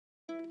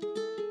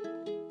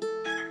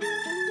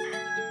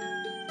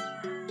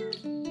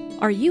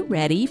Are you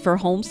ready for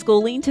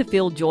homeschooling to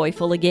feel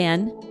joyful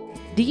again?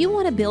 Do you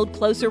want to build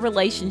closer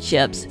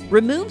relationships,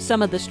 remove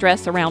some of the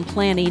stress around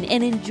planning,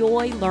 and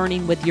enjoy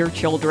learning with your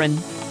children?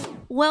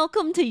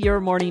 Welcome to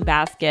Your Morning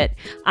Basket.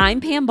 I'm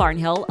Pam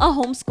Barnhill, a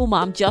homeschool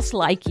mom just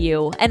like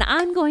you, and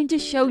I'm going to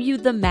show you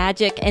the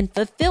magic and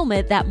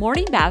fulfillment that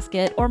morning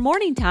basket or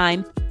morning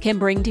time can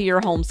bring to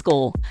your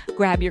homeschool.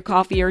 Grab your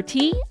coffee or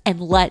tea,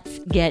 and let's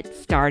get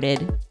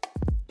started.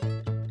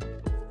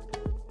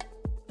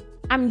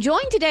 I'm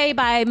joined today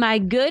by my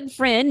good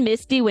friend,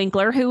 Mystie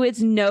Winckler, who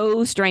is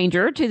no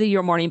stranger to the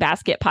Your Morning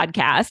Basket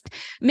podcast.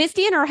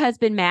 Mystie and her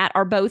husband, Matt,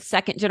 are both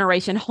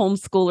second-generation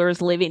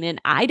homeschoolers living in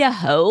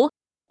Idaho,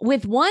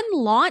 with one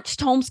launched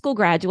homeschool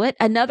graduate,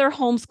 another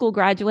homeschool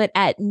graduate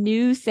at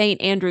New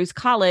St. Andrews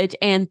College,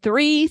 and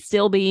 3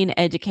 still being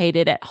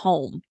educated at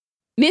home.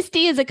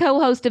 Mystie is a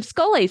co-host of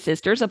Scholé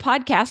Sisters, a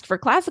podcast for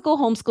classical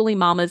homeschooling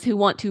mamas who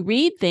want to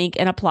read, think,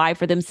 and apply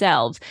for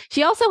themselves.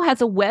 She also has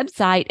a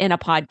website and a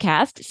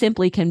podcast,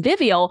 Simply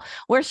Convivial,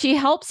 where she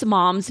helps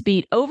moms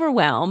beat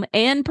overwhelm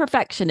and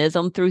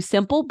perfectionism through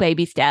simple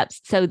baby steps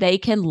so they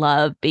can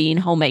love being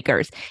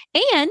homemakers.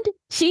 And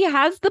she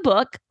has the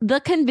book,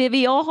 The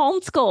Convivial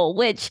Homeschool,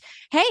 which,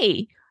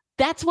 hey,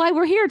 that's why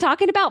we're here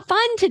talking about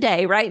fun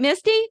today, right,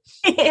 Mystie?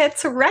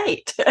 It's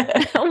right.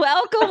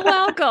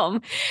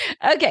 Welcome.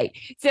 Okay.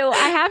 So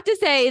I have to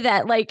say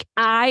that,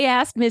 I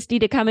asked Mystie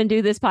to come and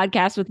do this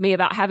podcast with me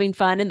about having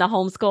fun in the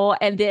homeschool.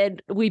 And then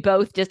we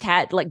both just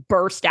had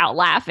burst out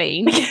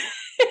laughing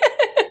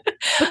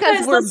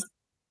because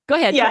go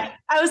ahead. Yeah.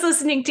 I was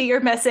listening to your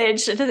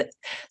message. So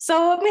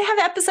I'm going to have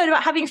an episode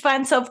about having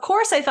fun. So of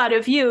course I thought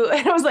of you,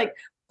 and I was like,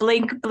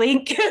 blink,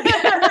 blink.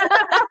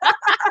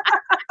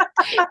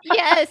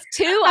 Yes,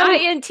 2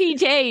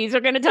 INTJs are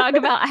going to talk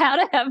about how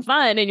to have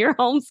fun in your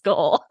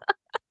homeschool.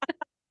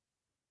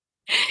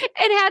 And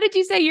how did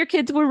you say your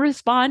kids would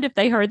respond if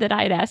they heard that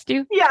I had asked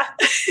you? Yeah.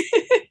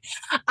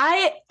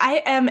 I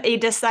am a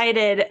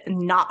decided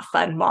not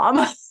fun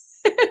mom.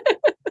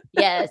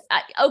 Yes.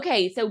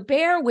 Okay. So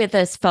bear with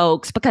us,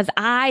 folks, because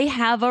I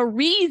have a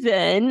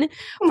reason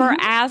for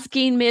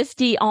asking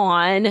Mystie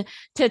on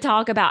to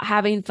talk about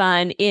having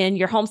fun in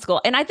your homeschool.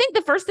 And I think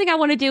the first thing I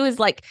want to do is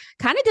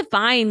kind of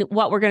define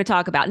what we're going to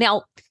talk about.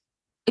 Now,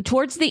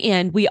 towards the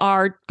end, we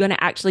are going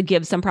to actually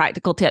give some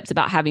practical tips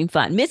about having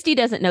fun. Mystie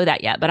doesn't know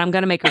that yet, but I'm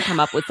going to make her come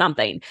up with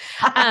something.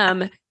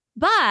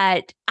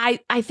 But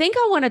I think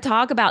I want to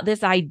talk about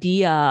this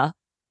idea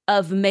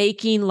of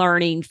making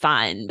learning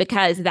fun,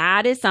 because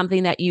that is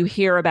something that you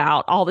hear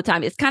about all the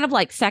time. It's kind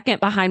of second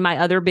behind my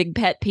other big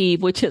pet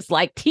peeve, which is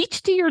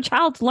teach to your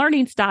child's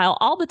learning style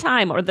all the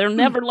time, or they'll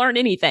never learn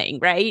anything,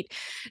 right?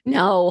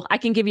 No, I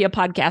can give you a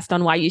podcast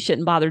on why you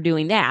shouldn't bother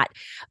doing that.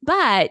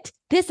 But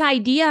this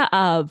idea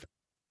of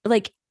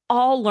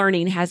all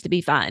learning has to be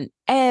fun.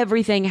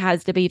 Everything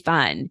has to be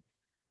fun.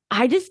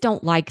 I just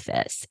don't like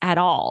this at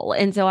all.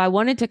 And so I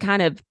wanted to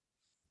kind of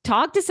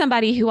talk to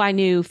somebody who I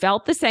knew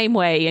felt the same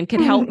way and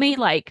could help me.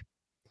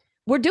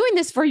 We're doing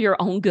this for your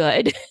own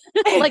good.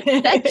 Set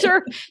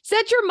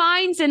your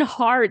minds and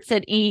hearts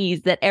at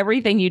ease that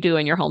everything you do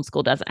in your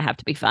homeschool doesn't have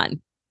to be fun.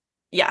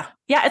 Yeah.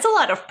 Yeah. It's a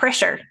lot of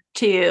pressure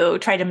to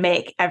try to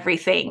make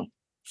everything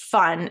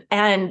fun.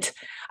 And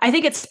I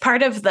think it's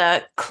part of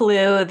the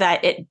clue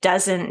that it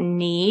doesn't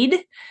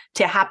need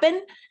to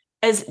happen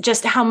is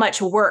just how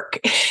much work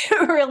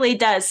it really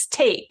does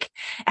take,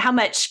 how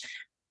much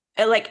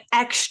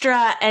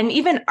extra and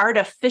even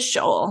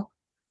artificial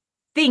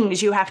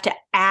things you have to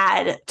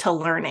add to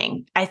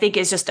learning, I think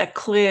is just a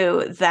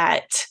clue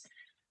that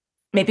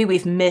maybe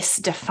we've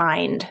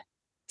misdefined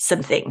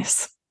some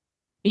things.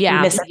 Yeah.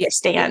 We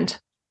misunderstand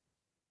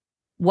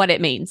what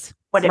it means.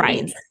 What it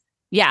means.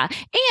 Yeah.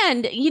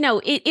 And,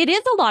 it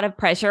is a lot of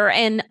pressure,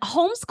 and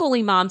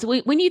homeschooling moms,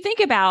 when you think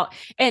about,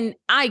 and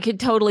I could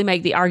totally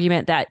make the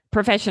argument that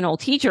professional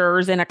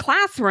teachers in a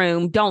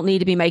classroom don't need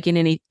to be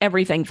making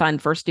everything fun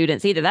for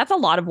students either. That's a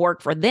lot of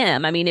work for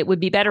them. I mean, it would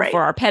be better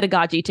for our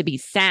pedagogy to be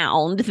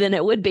sound than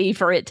it would be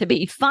for it to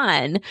be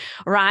fun.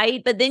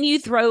 Right. But then you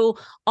throw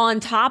on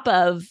top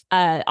of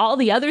all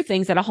the other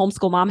things that a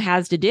homeschool mom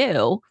has to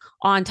do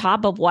on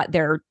top of what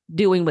they're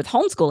doing with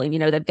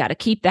homeschooling. They've got to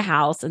keep the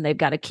house, and they've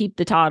got to keep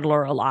the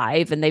toddler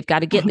alive, and they've got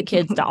to get the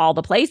kids to all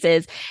the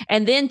places.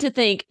 And then to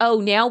think, oh,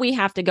 now we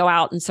have to go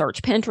out and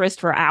search Pinterest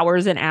for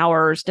hours and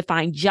hours to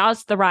find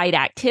just the right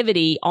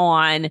activity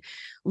on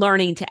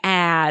learning to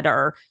add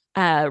or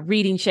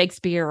reading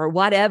Shakespeare or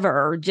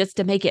whatever, just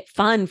to make it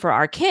fun for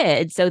our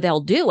kids so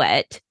they'll do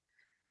it.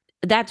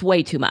 That's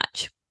way too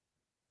much.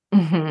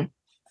 Mm-hmm.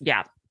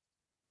 Yeah.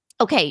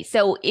 Okay.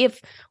 So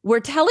if we're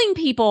telling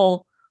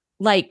people,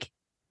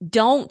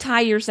 don't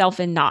tie yourself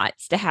in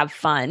knots to have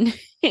fun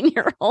in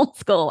your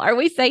homeschool, are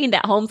we saying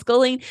that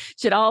homeschooling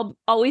should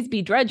always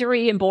be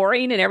drudgery and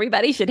boring and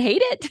everybody should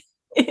hate it?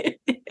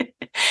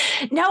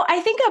 No, I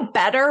think a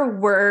better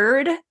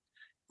word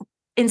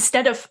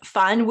instead of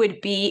fun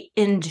would be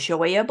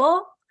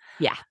enjoyable.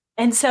 Yeah.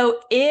 And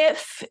so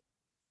if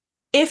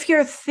if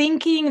you're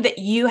thinking that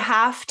you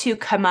have to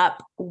come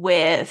up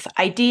with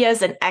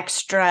ideas and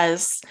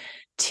extras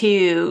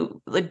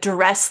to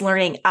dress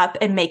learning up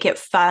and make it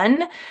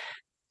fun,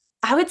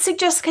 I would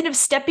suggest kind of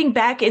stepping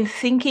back and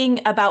thinking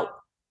about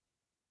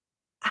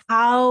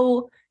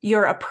how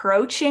you're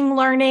approaching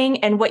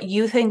learning and what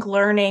you think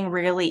learning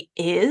really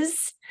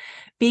is,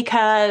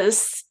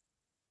 because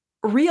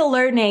real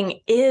learning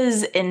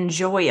is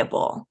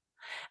enjoyable,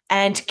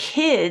 and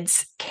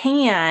kids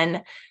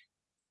can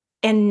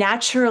and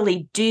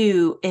naturally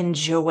do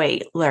enjoy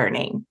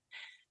learning.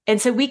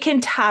 And so we can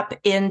tap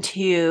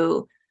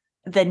into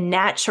the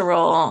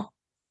natural,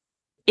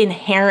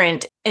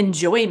 inherent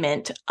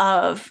enjoyment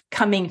of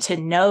coming to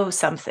know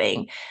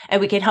something,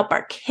 and we can help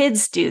our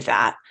kids do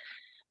that.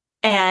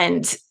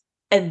 And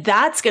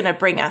that's going to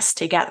bring us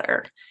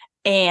together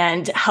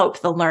and help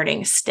the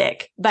learning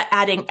stick. But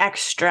adding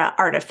extra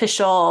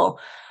artificial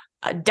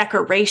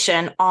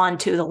decoration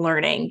onto the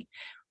learning,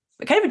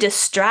 it kind of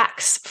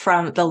distracts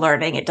from the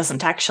learning. It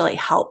doesn't actually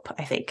help,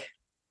 I think.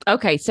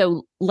 Okay,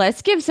 so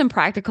let's give some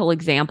practical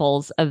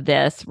examples of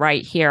this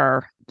right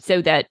here so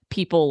that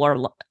people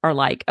are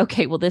like,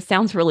 okay, well, this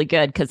sounds really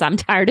good because I'm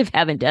tired of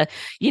having to,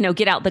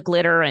 get out the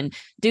glitter and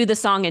do the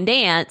song and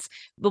dance.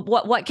 But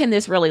what can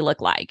this really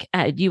look like?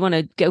 Do you want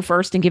to go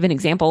first and give an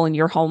example in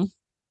your home?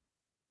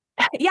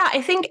 Yeah,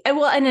 I think,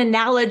 well, an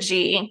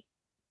analogy,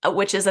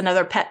 which is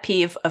another pet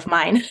peeve of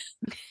mine.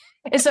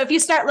 So if you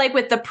start like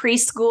with the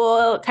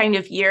preschool kind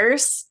of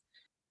years,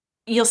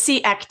 you'll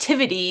see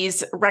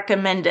activities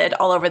recommended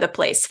all over the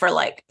place for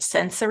like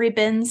sensory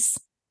bins.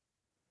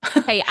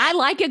 Hey, I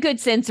like a good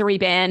sensory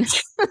bin.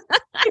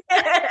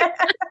 They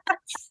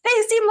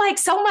seem like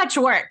so much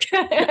work.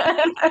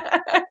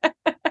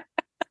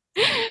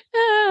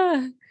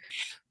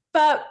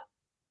 But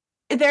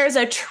there's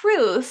a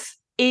truth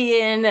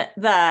in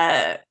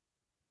the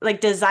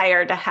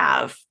desire to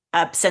have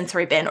a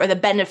sensory bin, or the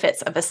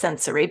benefits of a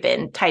sensory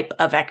bin type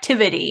of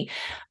activity,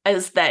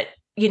 is that,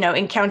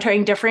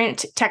 encountering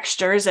different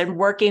textures and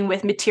working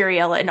with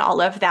material and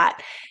all of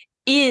that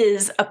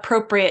is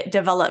appropriate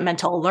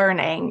developmental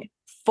learning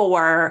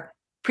for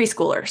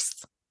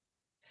preschoolers.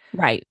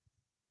 Right.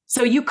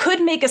 So you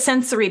could make a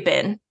sensory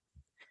bin,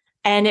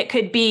 and it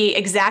could be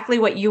exactly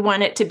what you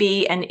want it to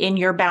be and in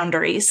your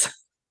boundaries.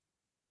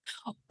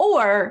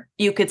 Or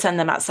you could send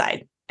them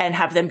outside and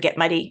have them get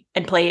muddy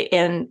and play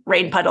in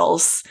rain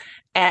puddles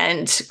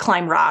and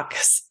climb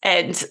rocks.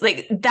 And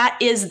that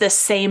is the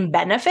same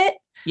benefit.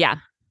 Yeah.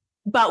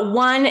 But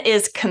one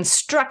is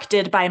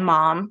constructed by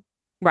mom.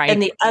 Right.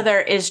 And the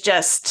other is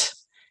just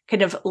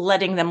kind of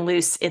letting them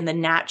loose in the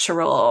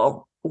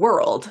natural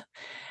world.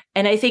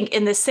 And I think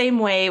in the same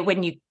way,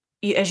 when you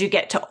as you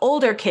get to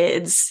older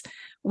kids,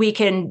 we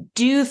can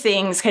do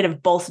things kind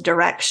of both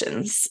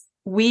directions.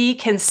 We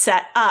can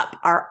set up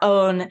our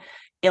own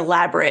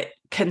elaborate,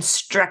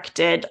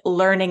 constructed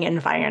learning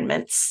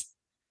environments,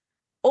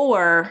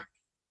 or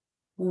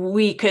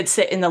we could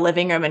sit in the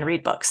living room and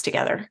read books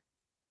together.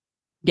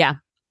 Yeah.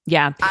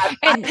 Yeah.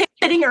 And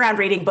sitting around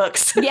reading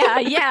books. Yeah.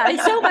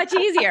 It's so much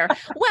easier.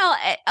 Well,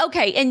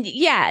 okay. And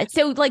yeah,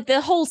 so like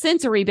the whole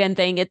sensory bin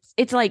thing,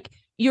 it's like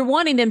you're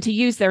wanting them to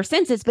use their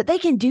senses, but they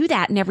can do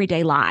that in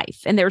everyday life.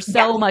 And there's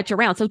so much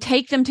around. So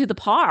take them to the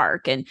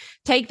park and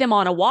take them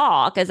on a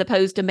walk, as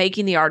opposed to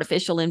making the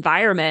artificial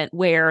environment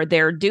where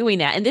they're doing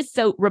that. And this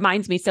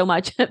reminds me so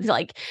much of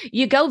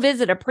you go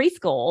visit a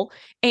preschool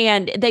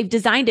and they've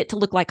designed it to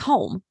look like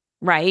home.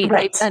 Right.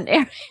 Right.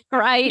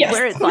 Yes.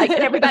 Where it's like,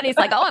 everybody's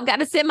like, oh, I've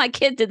got to send my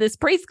kid to this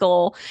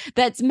preschool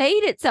that's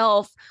made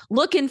itself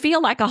look and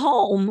feel like a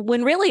home,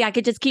 when really I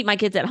could just keep my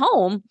kids at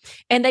home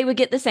and they would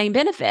get the same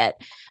benefit.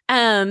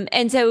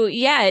 And so,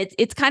 yeah,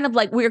 it's kind of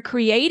like we're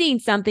creating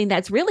something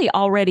that's really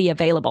already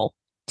available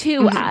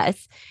to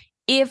us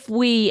if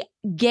we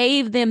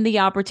gave them the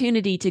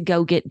opportunity to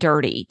go get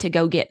dirty, to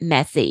go get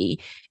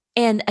messy.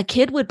 And a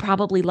kid would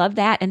probably love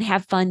that and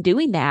have fun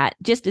doing that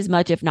just as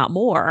much, if not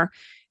more,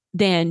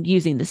 than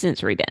using the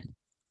sensory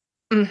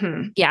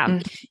bin. Yeah.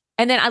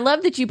 And then I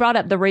love that you brought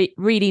up the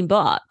reading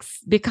books,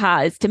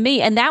 because to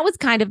me, and that was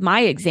kind of my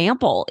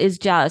example, is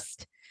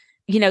just,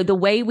 the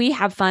way we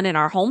have fun in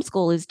our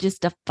homeschool is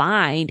just to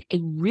find a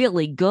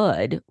really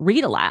good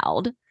read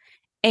aloud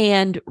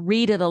and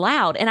read it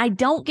aloud. And I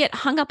don't get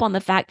hung up on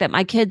the fact that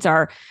my kids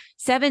are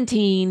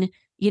 17,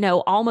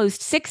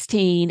 almost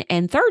 16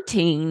 and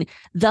 13.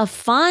 The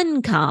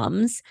fun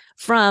comes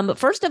from,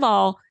 first of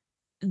all,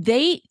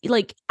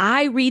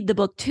 I read the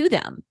book to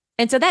them.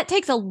 And so that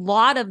takes a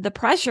lot of the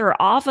pressure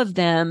off of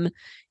them,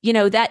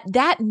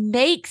 that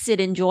makes it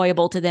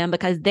enjoyable to them,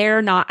 because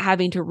they're not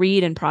having to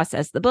read and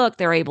process the book.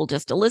 They're able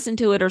just to listen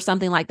to it or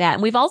something like that.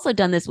 And we've also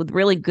done this with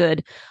really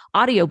good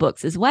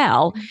audiobooks as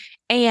well.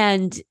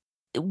 And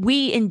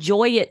we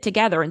enjoy it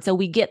together. And so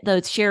we get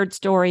the shared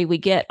story, we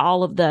get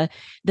all of the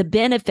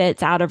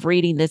benefits out of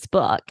reading this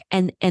book.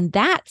 And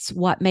that's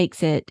what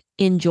makes it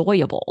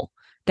enjoyable.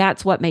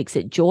 That's what makes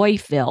it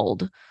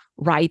joy-filled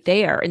right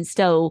there. And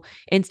so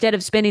instead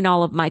of spending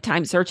all of my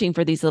time searching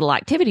for these little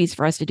activities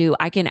for us to do,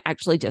 I can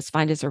actually just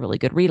find us a really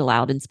good read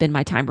aloud and spend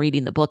my time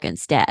reading the book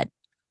instead.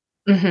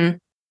 Mm-hmm.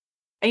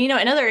 And,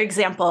 another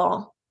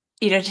example,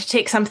 to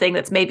take something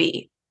that's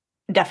maybe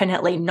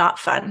definitely not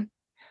fun,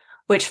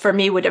 which for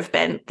me would have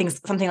been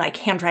something like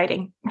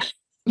handwriting.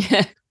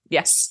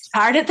 Yes.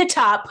 Start at the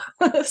top.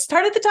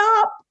 Start at the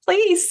top,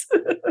 please.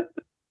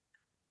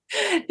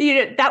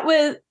 That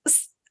was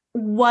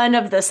one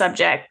of the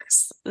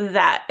subjects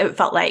that it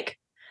felt like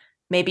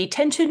maybe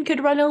tension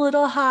could run a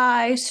little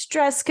high,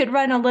 stress could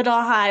run a little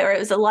high, or it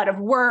was a lot of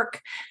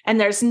work. And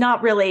there's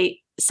not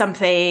really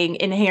something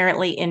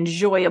inherently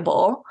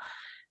enjoyable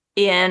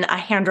in a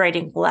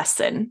handwriting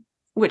lesson,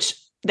 which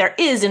there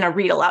is in a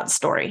read aloud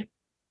story.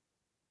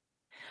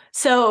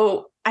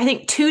 So I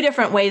think two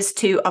different ways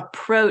to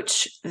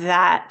approach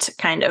that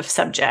kind of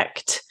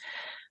subject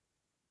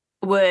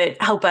would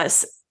help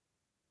us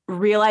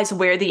realize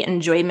where the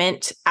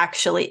enjoyment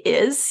actually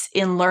is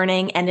in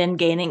learning and in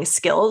gaining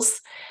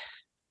skills.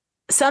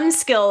 Some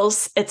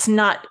skills, it's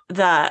not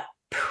the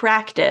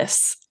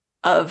practice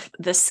of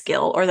the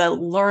skill or the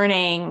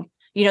learning,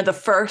 the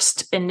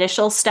first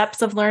initial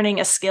steps of learning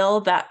a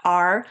skill that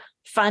are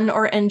fun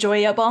or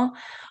enjoyable,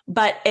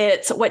 but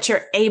it's what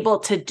you're able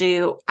to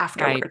do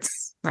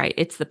afterwards. Right.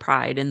 It's the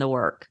pride in the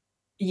work.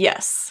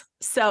 Yes.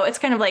 So it's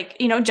kind of like,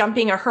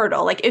 jumping a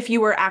hurdle. Like if you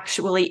were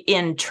actually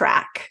in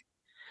track,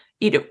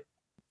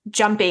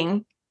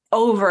 jumping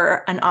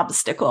over an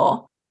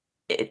obstacle,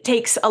 it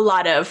takes a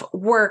lot of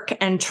work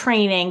and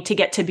training to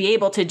get to be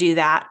able to do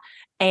that.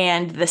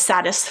 And the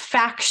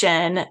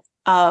satisfaction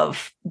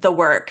of the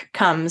work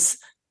comes,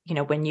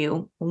 when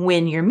you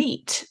win your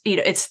meet.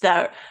 It's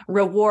the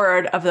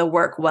reward of the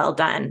work well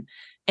done.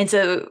 And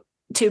so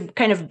to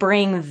kind of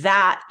bring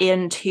that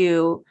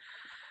into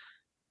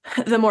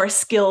the more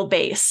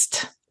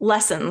skill-based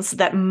lessons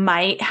that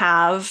might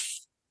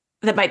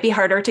be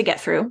harder to get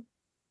through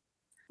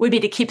would be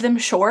to keep them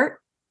short.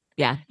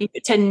 Yeah.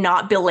 To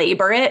not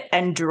belabor it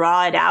and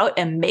draw it out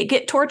and make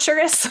it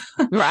torturous.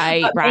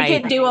 Right. Make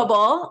it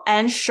doable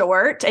and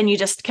short. And you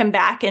just come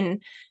back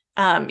and,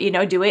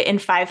 do it in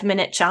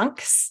 5-minute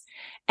chunks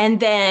and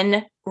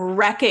then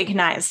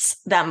recognize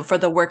them for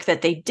the work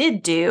that they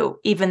did do,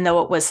 even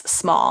though it was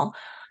small.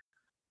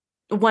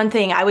 One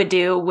thing I would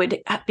do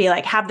would be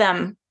like, have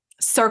them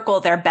circle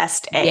their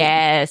best A.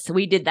 Yes,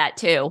 we did that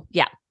too.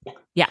 Yeah.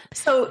 Yeah.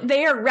 So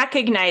they are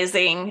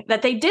recognizing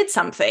that they did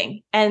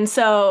something. And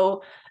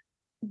so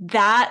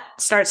that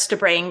starts to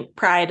bring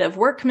pride of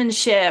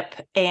workmanship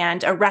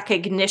and a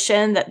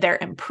recognition that they're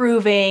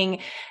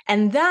improving.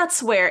 And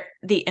that's where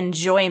the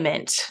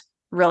enjoyment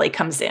really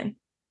comes in.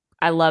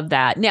 I love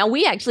that. Now,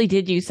 we actually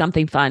did use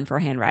something fun for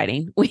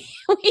handwriting.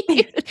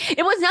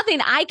 It was nothing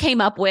I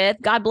came up with.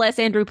 God bless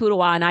Andrew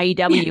Pudawa and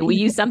IEW. We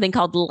used something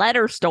called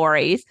letter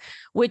stories,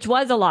 which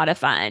was a lot of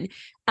fun.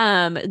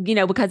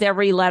 Because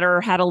every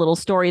letter had a little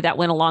story that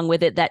went along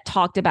with it that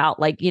talked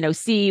about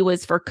C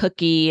was for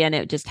cookie and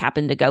it just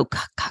happened to go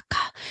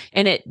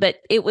but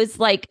it was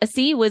like a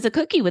C was a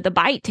cookie with a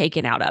bite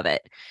taken out of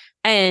it.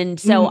 And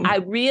so I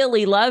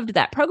really loved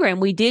that program.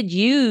 We did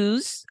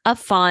use a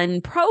fun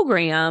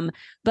program,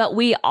 but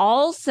we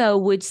also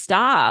would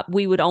stop.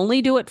 We would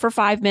only do it for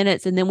 5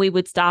 minutes and then we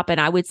would stop and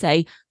I would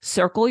say,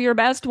 circle your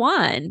best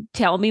one.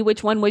 Tell me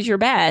which one was your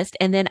best.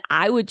 And then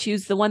I would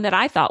choose the one that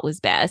I thought was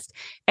best.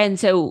 And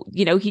so,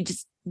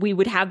 we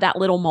would have that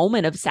little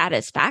moment of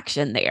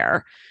satisfaction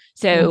there.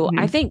 So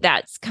I think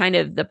that's kind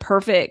of the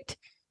perfect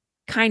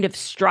kind of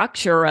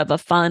structure of a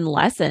fun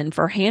lesson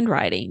for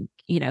handwriting.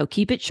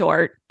 Keep it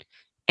short.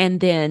 And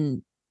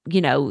then,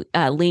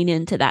 lean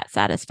into that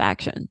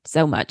satisfaction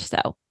so much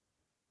so.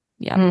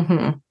 Yeah.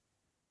 Mm-hmm.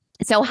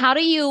 So how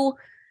do you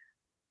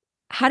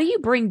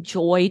bring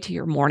joy to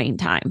your morning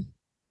time?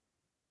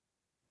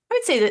 I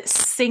would say that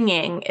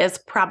singing is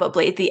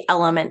probably the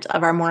element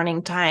of our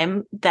morning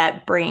time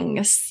that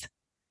brings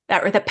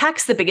that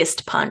packs the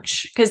biggest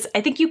punch. Because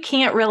I think you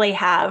can't really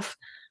have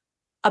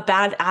a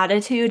bad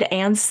attitude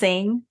and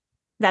sing.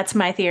 That's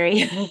my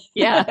theory.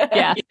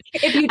 Yeah.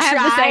 If you try, I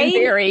have the same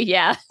theory,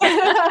 yeah.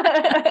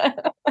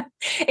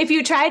 If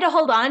you try to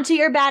hold on to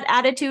your bad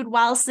attitude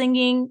while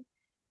singing,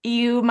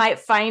 you might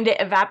find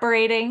it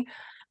evaporating.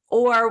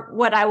 Or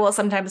what I will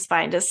sometimes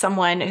find is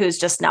someone who's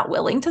just not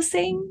willing to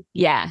sing.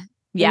 Yeah,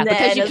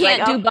 because you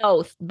can't do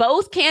both.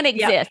 Both can't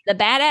exist. Yep. The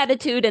bad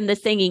attitude and the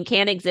singing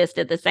can't exist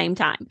at the same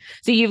time.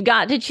 So you've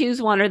got to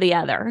choose one or the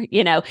other,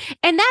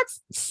 And that's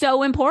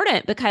so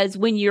important because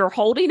when you're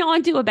holding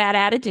on to a bad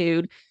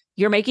attitude,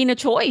 you're making a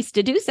choice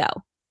to do so,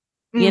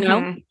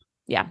 Yeah.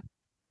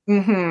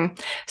 Mm-hmm.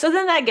 So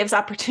then that gives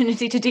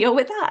opportunity to deal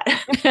with that.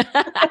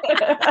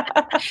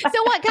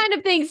 So what kind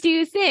of things do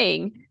you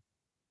sing?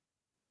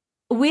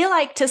 We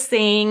like to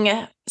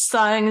sing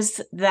songs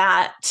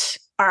that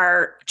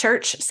our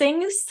church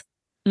sings.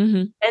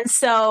 Mm-hmm. And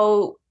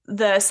so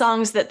the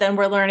songs that then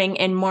we're learning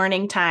in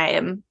morning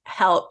time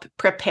help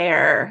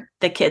prepare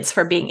the kids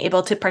for being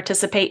able to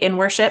participate in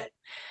worship.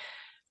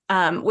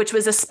 Which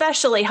was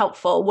especially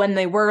helpful when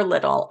they were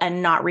little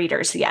and not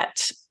readers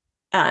yet,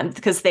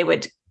 because they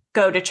would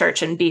go to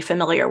church and be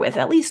familiar with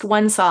at least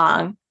one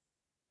song.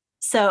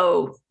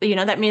 So,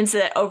 that means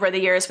that over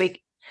the years,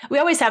 we We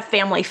always have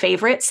family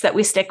favorites that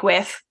we stick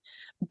with,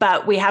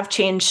 but we have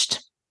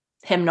changed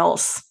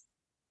hymnals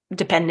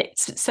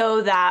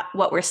so that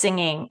what we're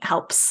singing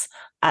helps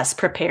us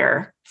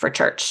prepare for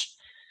church.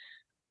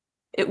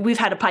 We've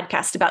had a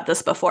podcast about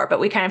this before, but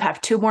we kind of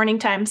have two morning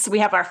times. We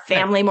have our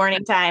family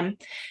morning time,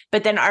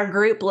 but then our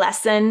group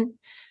lesson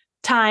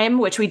time,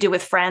 which we do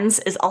with friends,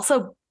 is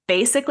also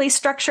basically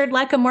structured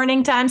like a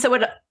morning time. So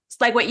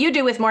like what you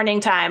do with morning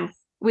time,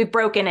 we've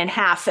broken in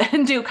half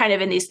and do kind of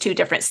in these two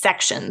different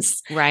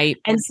sections. Right.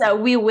 And so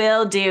we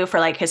will do, for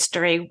like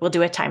history, we'll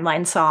do a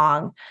timeline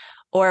song,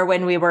 or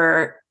when we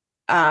were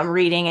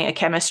reading a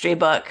chemistry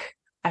book,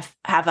 I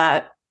have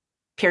a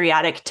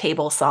periodic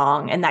table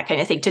song and that kind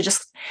of thing to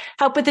just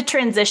help with the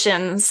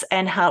transitions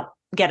and help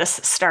get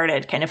us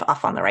started kind of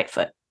off on the right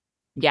foot.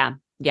 Yeah.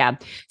 Yeah.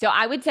 So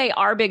I would say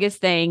our biggest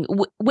thing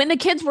when the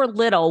kids were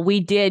little, we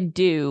did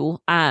do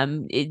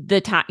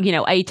the time,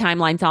 a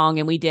timeline song,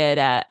 and we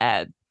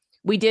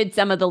did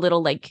some of the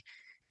little like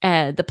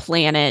the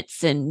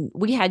planets, and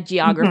we had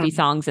geography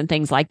songs and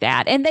things like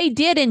that. And they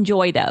did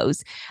enjoy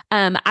those.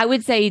 I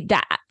would say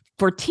that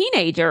for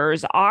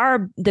teenagers,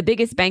 the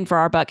biggest bang for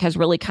our buck has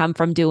really come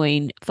from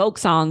doing folk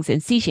songs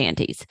and sea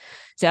shanties.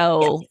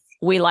 So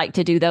we like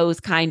to do those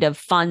kind of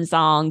fun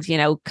songs.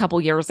 A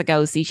couple years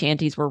ago, sea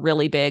shanties were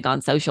really big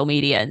on social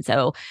media. And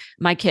so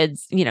my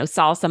kids,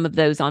 saw some of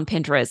those on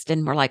Pinterest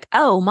and were like,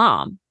 oh,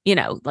 Mom,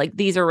 like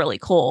these are really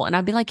cool. And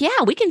I'd be like,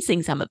 yeah, we can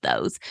sing some of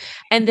those.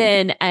 And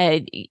then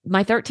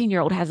my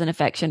 13-year-old has an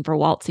affection for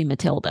Waltzy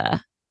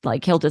Matilda.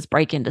 Like he'll just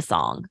break into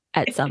song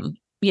at some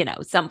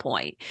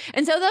point.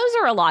 And so those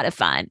are a lot of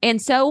fun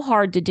and so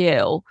hard to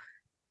do,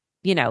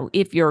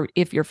 if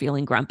you're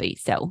feeling grumpy.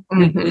 So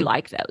we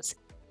like those.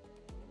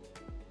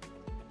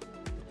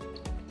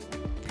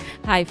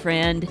 Hi,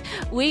 friend.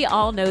 We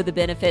all know the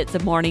benefits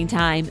of morning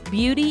time,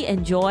 beauty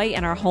and joy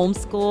in our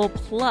homeschool,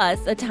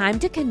 plus a time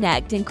to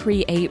connect and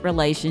create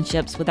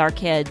relationships with our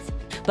kids.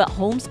 But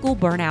homeschool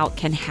burnout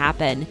can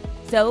happen.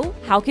 So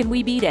how can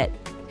we beat it?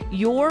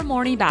 Your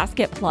Morning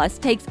Basket Plus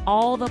takes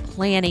all the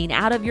planning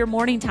out of your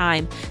morning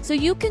time so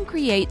you can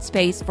create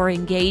space for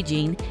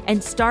engaging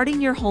and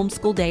starting your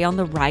homeschool day on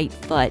the right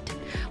foot.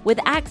 With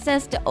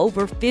access to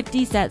over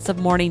 50 sets of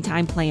morning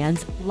time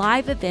plans,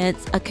 live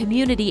events, a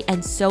community,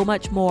 and so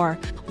much more,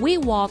 we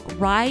walk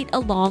right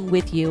along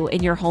with you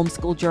in your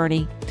homeschool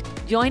journey.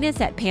 Join us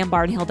at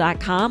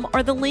pambarnhill.com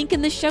or the link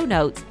in the show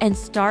notes and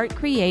start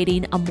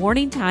creating a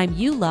morning time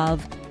you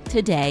love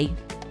today.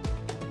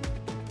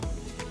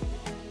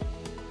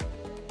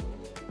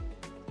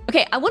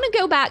 Okay, I want to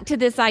go back to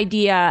this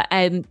idea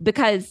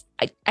because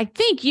I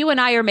think you and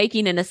I are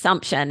making an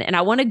assumption, and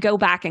I want to go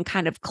back and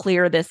kind of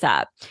clear this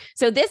up.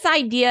 So this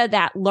idea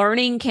that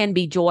learning can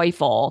be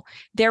joyful,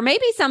 there may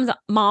be some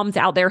moms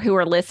out there who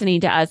are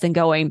listening to us and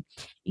going,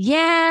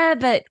 yeah,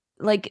 but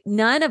like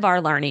none of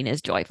our learning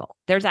is joyful.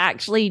 There's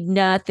actually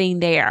nothing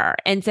there.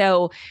 And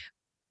so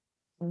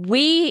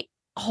we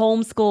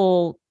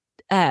homeschool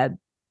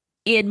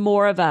in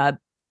more of a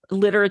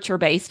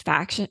literature-based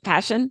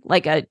fashion,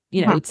 like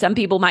some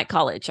people might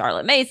call it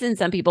Charlotte Mason,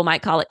 some people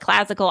might call it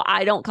classical.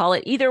 I don't call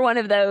it either one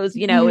of those.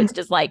 It's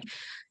just like,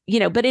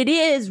 but it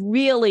is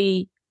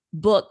really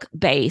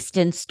book-based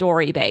and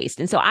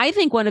story-based. And so I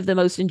think one of the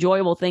most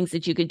enjoyable things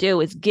that you could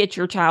do is get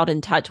your child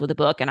in touch with a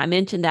book. And I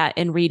mentioned that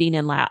in reading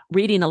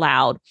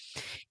aloud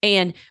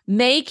and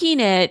making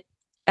it,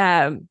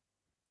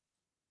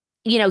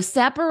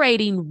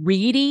 separating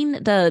reading,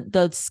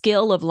 the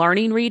skill of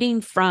learning reading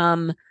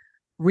from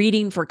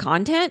reading for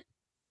content,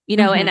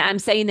 and I'm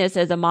saying this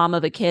as a mom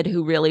of a kid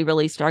who really,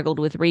 really struggled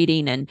with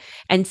reading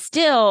and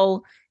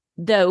still,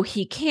 though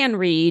he can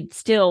read,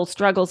 still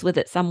struggles with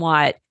it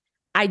somewhat.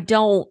 I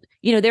don't,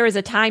 there is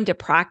a time to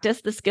practice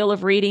the skill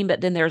of reading,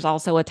 but then there's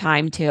also a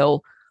time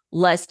to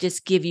let's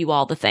just give you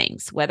all the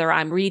things, whether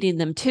I'm reading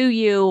them to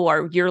you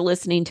or you're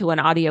listening to an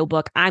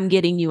audiobook, I'm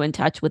getting you in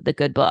touch with the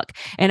good book.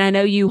 And I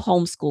know you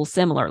homeschool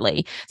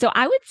similarly. So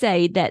I would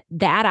say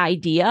that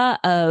idea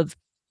of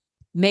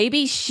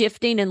maybe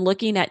shifting and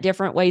looking at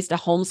different ways to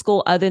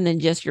homeschool other than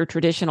just your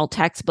traditional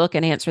textbook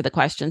and answer the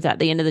questions at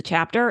the end of the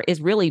chapter is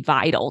really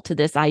vital to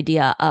this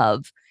idea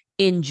of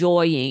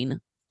enjoying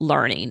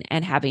learning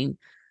and having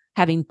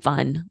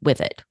fun with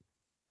it.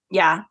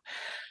 Yeah.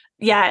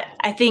 Yeah.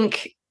 I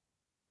think,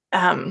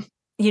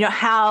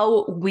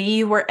 how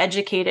we were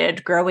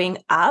educated growing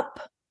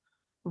up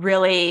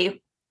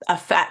really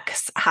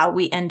affects how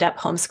we end up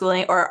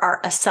homeschooling, or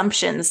our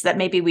assumptions that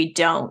maybe we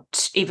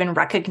don't even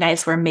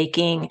recognize we're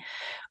making,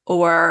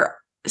 or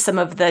some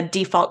of the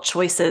default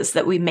choices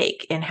that we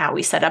make in how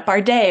we set up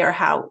our day, or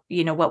how,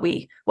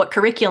 what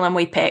curriculum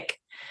we pick.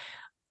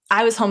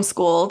 I was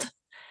homeschooled.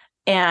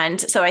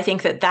 And so I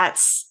think that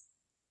that's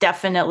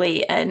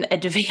definitely an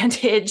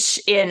advantage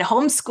in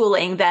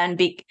homeschooling than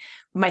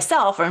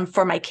myself and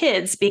for my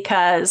kids,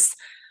 because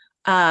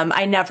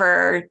I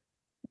never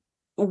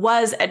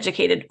was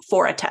educated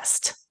for a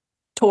test,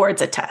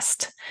 towards a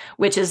test,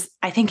 which is,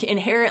 I think,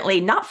 inherently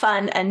not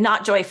fun and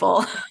not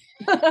joyful.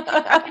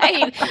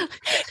 Right.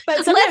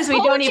 But sometimes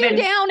we don't even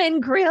you down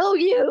and grill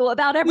you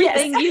about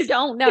everything you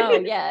don't know.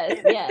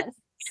 Yes, yes.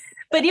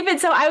 But even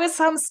so, I was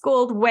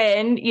homeschooled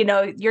when,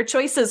 your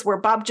choices were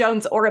Bob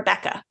Jones or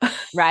Rebecca.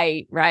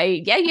 Right,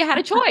 right. Yeah, you had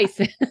a choice.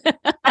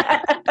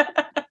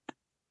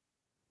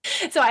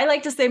 So I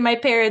like to say my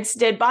parents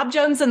did Bob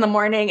Jones in the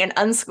morning and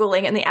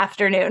unschooling in the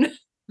afternoon.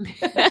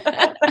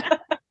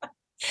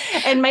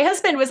 And my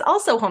husband was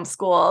also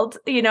homeschooled,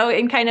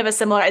 in kind of a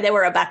similar, they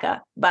were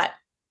Rebecca, but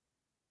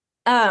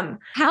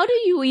how do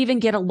you even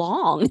get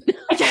along?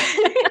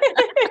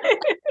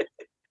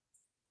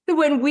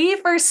 When we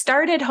first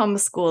started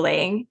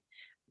homeschooling,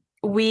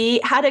 we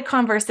had a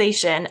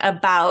conversation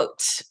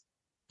about,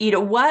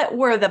 what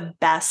were the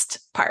best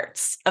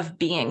parts of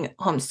being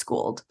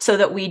homeschooled so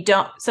that we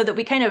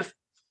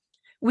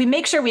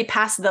make sure we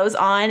pass those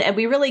on and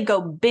we really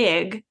go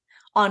big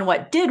on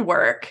what did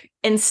work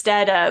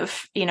instead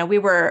of, we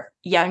were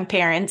young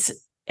parents.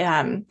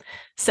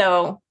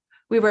 So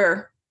we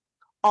were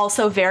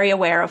also very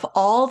aware of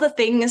all the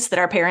things that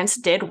our parents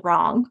did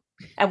wrong.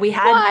 And we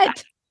had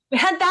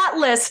that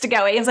list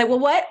going. It's like,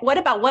 well, what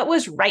about what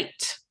was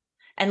right?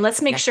 And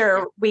let's make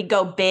sure we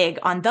go big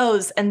on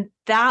those. And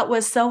that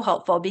was so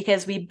helpful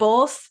because we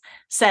both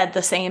said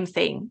the same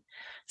thing.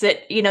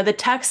 That, the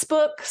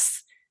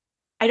textbooks,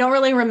 I don't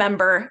really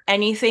remember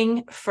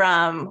anything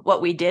from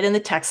what we did in the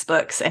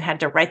textbooks and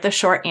had to write the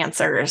short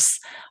answers,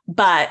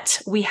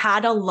 but we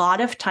had a lot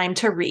of time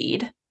to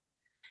read.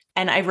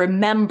 And I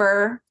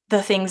remember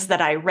the things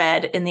that I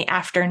read in the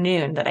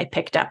afternoon that I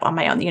picked up on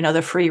my own,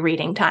 the free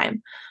reading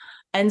time.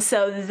 And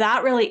so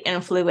that really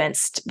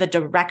influenced the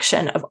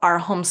direction of our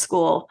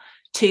homeschool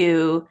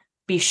to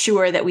be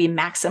sure that we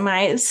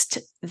maximized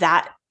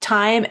that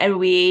time. And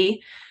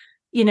we,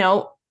 we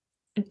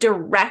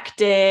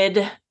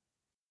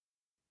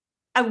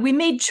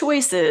made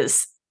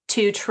choices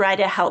to try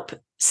to help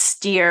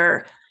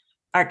steer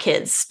our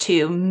kids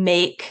to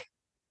make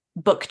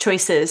book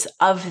choices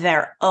of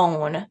their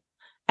own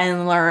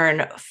and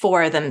learn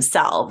for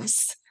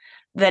themselves.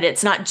 That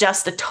it's not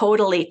just a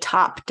totally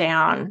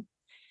top-down,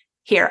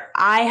 here,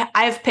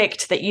 I've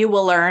picked that you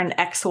will learn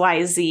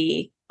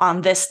XYZ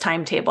on this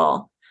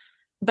timetable,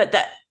 but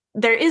that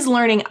there is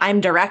learning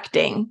I'm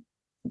directing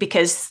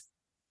because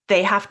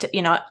they have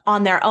to,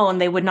 on their own,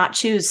 they would not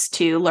choose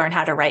to learn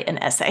how to write an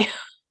essay.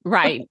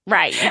 Right.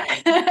 Or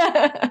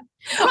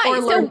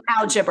learn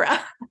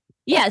algebra.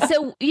 Yeah.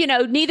 So,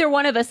 neither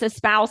one of us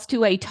espouse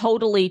to a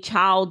totally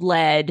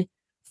child-led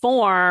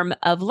form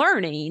of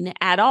learning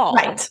at all.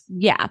 Right.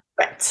 Yeah.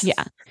 Right.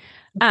 Yeah.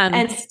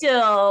 And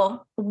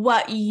still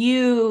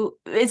learning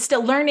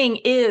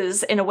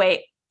is in a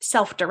way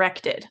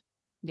self-directed.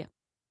 Yeah.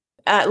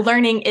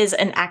 Learning is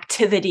an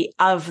activity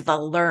of the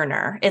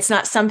learner. It's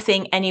not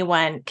something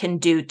anyone can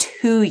do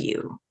to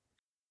you.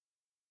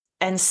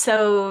 And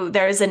so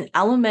there's an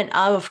element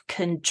of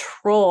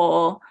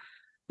control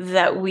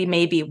that we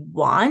maybe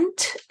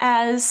want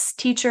as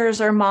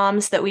teachers or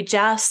moms that we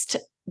just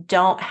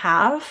don't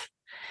have.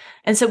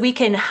 And so we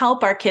can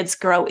help our kids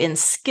grow in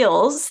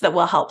skills that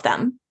will help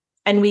them.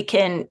 And we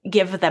can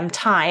give them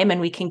time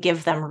and we can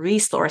give them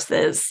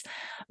resources.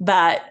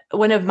 But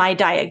one of my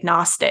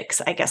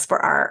diagnostics, I guess,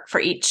 for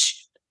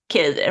each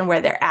kid and where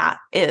they're at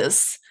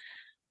is,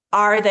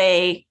 are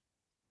they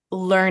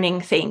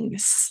learning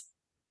things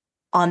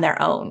on their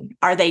own?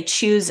 Are they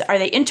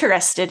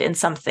interested in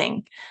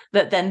something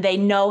that then they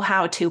know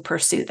how to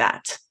pursue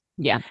that?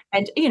 Yeah.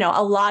 And,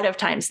 a lot of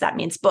times that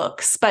means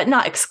books, but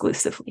not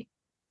exclusively.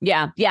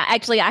 Yeah. Yeah.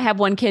 Actually, I have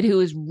one kid who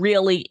is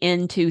really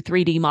into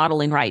 3D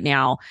modeling right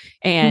now.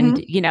 And,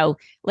 to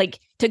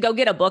go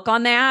get a book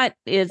on that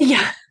is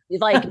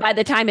like by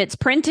the time it's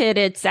printed,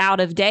 it's out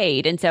of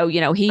date. And so,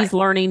 he's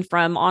learning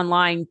from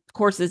online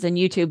courses and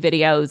YouTube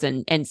videos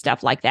and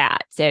stuff like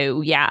that.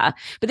 So, yeah.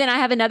 But then I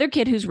have another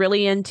kid who's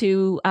really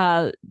into,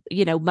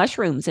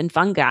 mushrooms and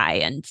fungi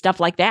and stuff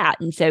like that.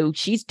 And so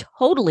she's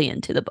totally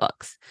into the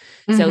books.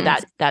 So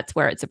that's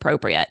where it's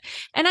appropriate.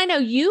 And I know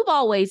you've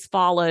always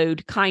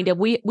followed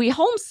we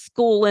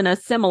homeschool in a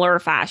similar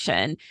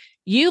fashion.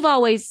 You've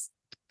always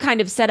kind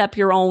of set up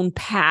your own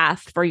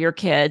path for your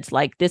kids.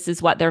 Like, this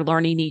is what they're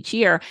learning each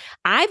year.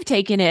 I've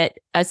taken it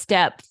a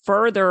step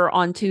further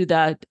onto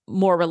the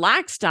more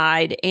relaxed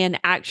side and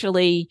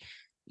actually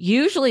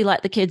usually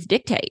let the kids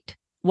dictate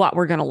what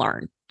we're going to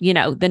learn,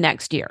 the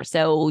next year.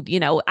 So,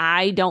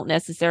 I don't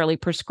necessarily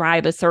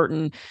prescribe a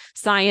certain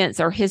science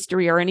or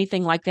history or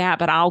anything like that,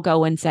 but I'll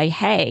go and say,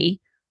 hey,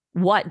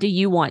 what do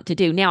you want to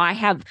do? Now I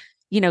have,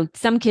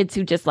 some kids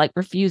who just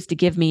refuse to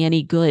give me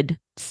any good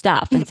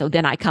stuff. And so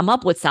then I come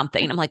up with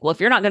something. I'm like, well, if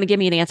you're not going to give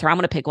me an answer, I'm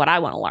going to pick what I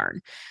want to learn,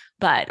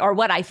 or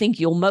what I think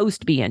you'll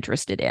most be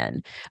interested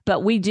in.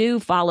 But we do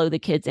follow the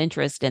kids'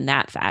 interest in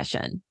that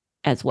fashion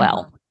as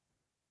well.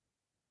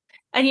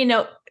 And,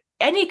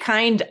 any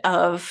kind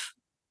of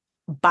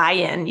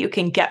buy-in you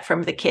can get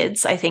from the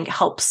kids, I think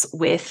helps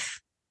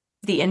with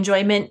the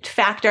enjoyment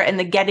factor and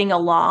the getting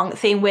along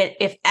thing.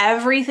 If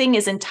everything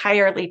is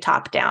entirely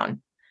top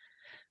down,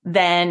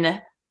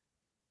 then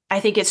I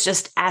think it's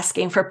just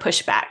asking for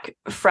pushback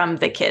from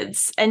the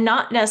kids, and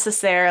not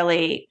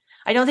necessarily,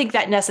 I don't think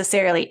that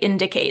necessarily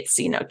indicates,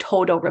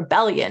 total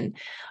rebellion,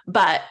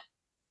 but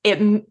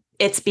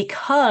it's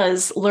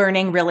because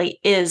learning really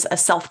is a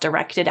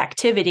self-directed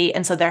activity.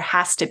 And so there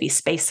has to be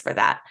space for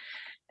that.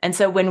 And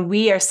so when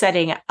we are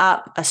setting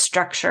up a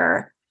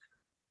structure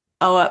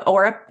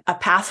or a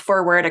path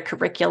forward, a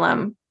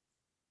curriculum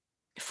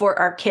for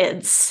our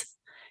kids,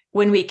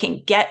 when we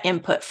can get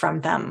input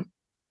from them,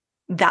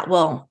 that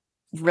will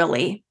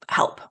really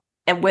help.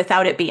 And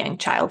without it being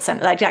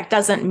child-centered, like that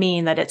doesn't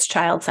mean that it's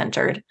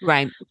child-centered.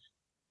 Right.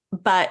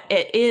 But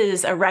it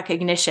is a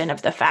recognition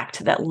of the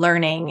fact that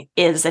learning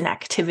is an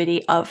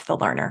activity of the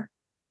learner.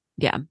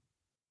 Yeah.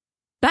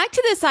 Back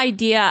to this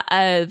idea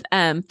of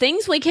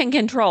things we can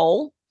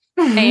control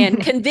and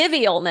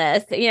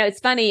convivialness. It's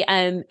funny.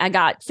 I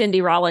got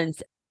Cindy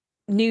Rollins'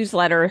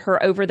 newsletter,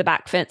 her Over the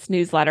Back Fence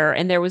newsletter,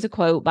 and there was a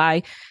quote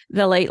by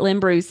the late Lynn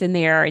Bruce in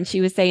there, and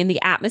she was saying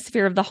the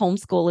atmosphere of the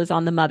homeschool is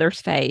on the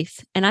mother's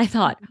face. And I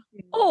thought,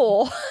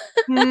 oh,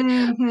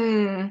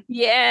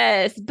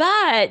 yes,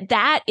 but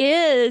that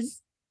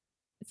is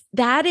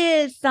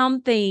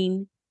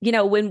something.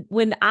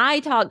 When I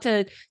talk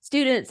to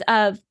students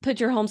of put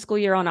your homeschool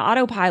year on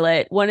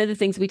autopilot, one of the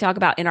things we talk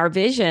about in our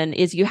vision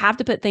is you have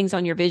to put things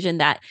on your vision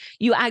that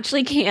you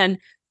actually can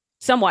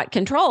somewhat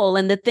control.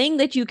 And the thing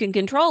that you can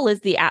control is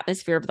the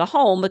atmosphere of the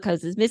home,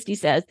 because as Mystie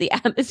says,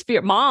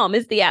 mom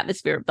is the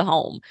atmosphere of the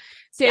home.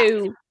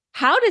 So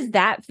how does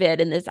that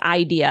fit in this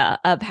idea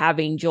of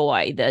having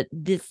joy,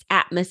 this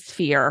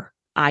atmosphere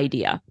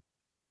idea?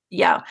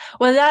 Yeah.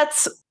 Well,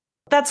 that's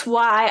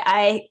why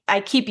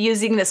I keep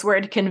using this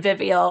word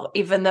convivial,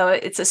 even though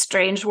it's a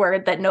strange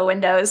word that no one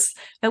knows.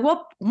 And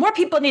well, more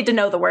people need to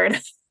know the word.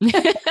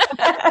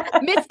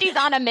 Mistie's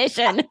on a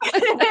mission.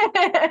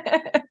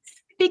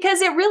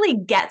 Because it really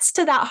gets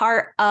to that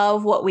heart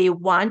of what we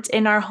want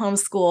in our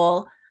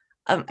homeschool,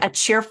 a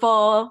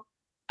cheerful,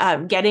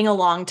 getting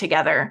along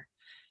together,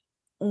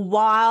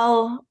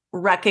 while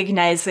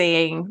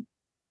recognizing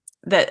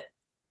that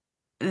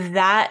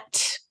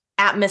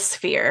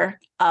atmosphere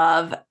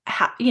of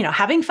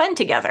having fun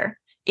together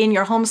in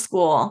your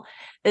homeschool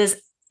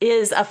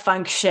is a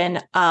function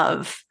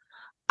of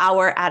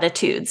our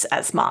attitudes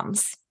as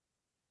moms.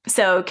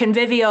 So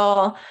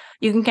convivial,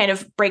 you can kind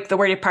of break the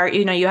word apart.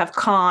 You have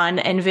con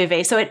and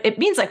vive. So it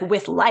means like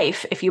with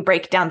life, if you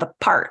break down the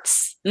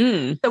parts.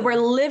 So we're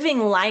living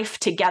life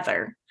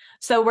together.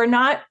 So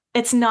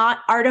it's not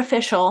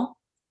artificial.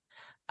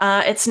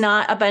 It's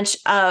not a bunch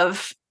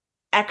of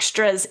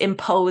extras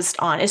imposed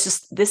on. It's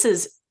just, this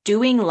is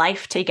doing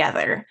life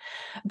together.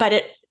 But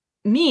it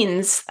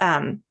means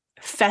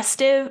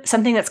festive.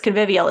 Something that's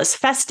convivial is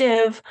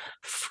festive,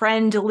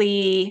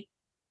 friendly,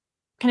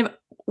 kind of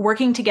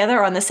working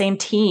together on the same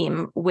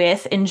team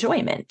with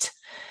enjoyment.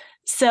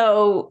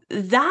 So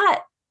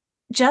that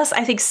just,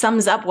 I think,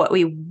 sums up what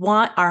we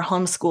want our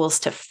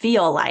homeschools to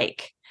feel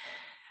like.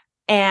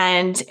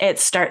 And it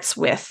starts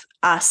with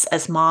us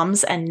as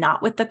moms, and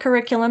not with the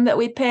curriculum that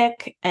we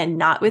pick, and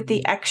not with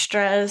the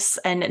extras,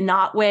 and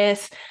not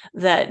with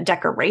the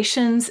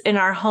decorations in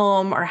our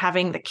home or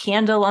having the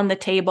candle on the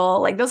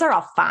table. Like, those are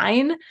all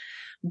fine,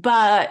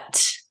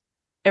 but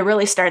it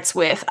really starts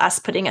with us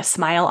putting a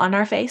smile on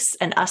our face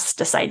and us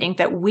deciding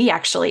that we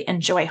actually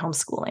enjoy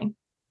homeschooling.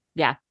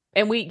 Yeah.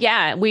 And we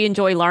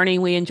enjoy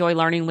learning. We enjoy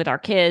learning with our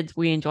kids.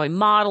 We enjoy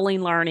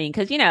modeling learning.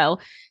 Because,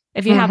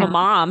 if you have a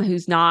mom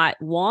who's not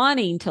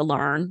wanting to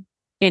learn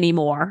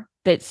anymore,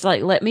 that's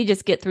like, let me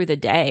just get through the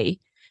day,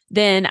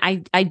 then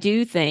I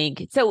do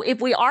think, so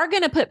if we are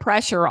going to put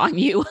pressure on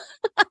you,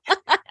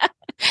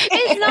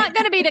 it's not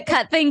going to be to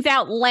cut things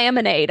out,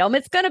 laminate them.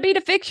 It's going to be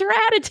to fix your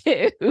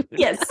attitude.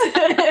 Yes.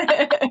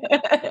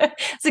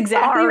 That's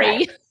exactly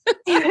right.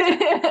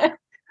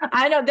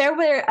 I know there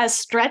were a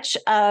stretch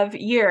of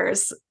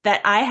years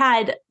that I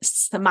had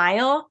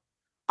smile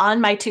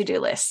on my to-do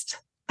list.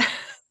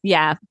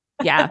 Yeah.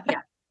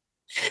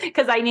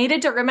 Because I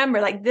needed to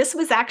remember, like, this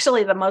was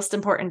actually the most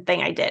important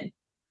thing I did,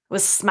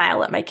 was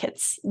smile at my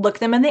kids, look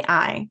them in the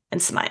eye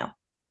and smile.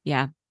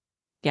 Yeah.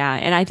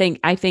 And I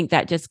think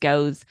that just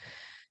goes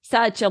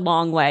such a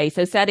long way.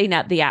 So setting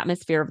up the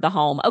atmosphere of the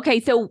home. Okay.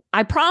 So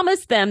I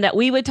promised them that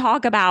we would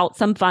talk about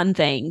some fun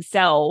things.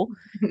 So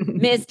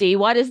Mystie,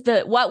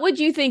 what would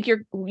you think your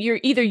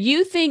either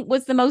you think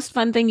was the most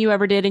fun thing you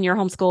ever did in your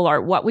homeschool,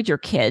 or what would your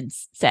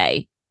kids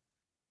say?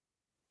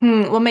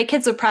 Well, my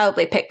kids would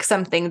probably pick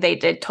something they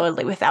did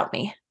totally without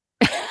me.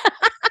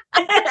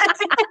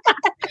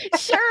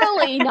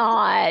 Surely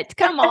not.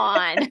 Come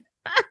on.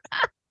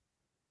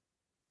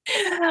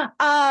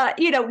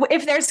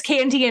 If there's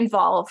candy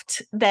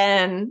involved,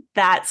 then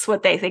that's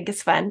what they think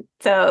is fun.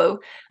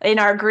 So in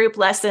our group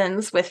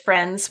lessons with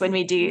friends, when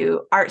we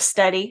do art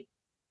study,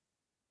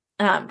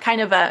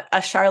 kind of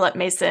a Charlotte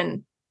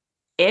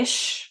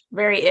Mason-ish,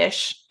 very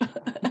ish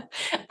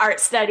art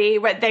study,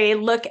 where they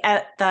look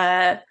at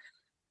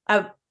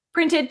a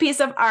printed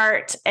piece of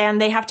art and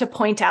they have to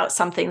point out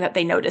something that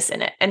they notice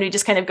in it. And we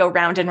just kind of go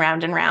round and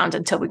round and round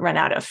until we run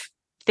out of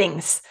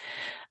things.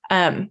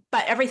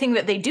 But everything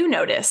that they do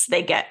notice,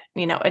 they get,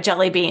 a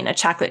jelly bean, a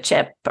chocolate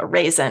chip, a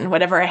raisin,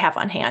 whatever I have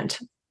on hand.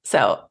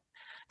 So I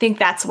think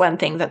that's one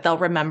thing that they'll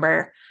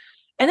remember.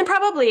 And then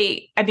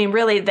probably,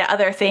 really the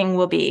other thing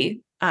will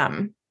be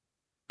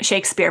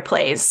Shakespeare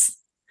plays,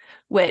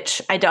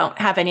 which I don't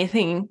have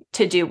anything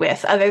to do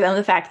with other than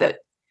the fact that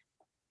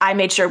I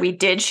made sure we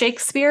did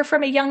Shakespeare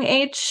from a young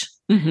age.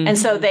 Mm-hmm. And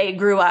so they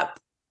grew up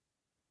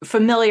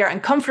familiar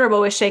and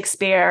comfortable with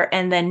Shakespeare.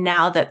 And then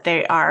now that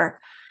they are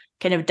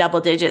kind of double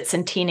digits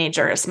and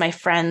teenagers, my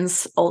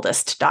friend's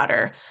oldest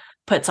daughter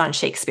puts on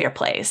Shakespeare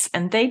plays,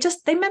 and they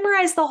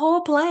memorize the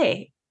whole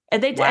play.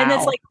 And and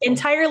it's like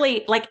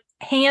entirely like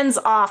hands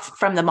off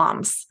from the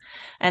moms,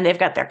 and they've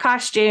got their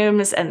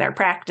costumes and their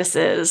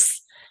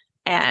practices.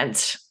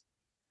 And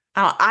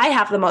I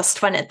have the most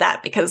fun at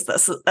that because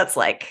that's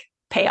like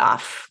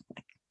payoff.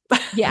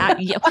 Yeah,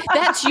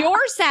 that's your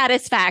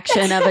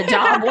satisfaction of a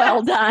job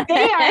well done.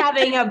 They are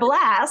having a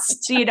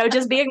blast,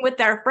 just being with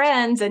their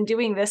friends and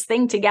doing this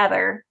thing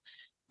together.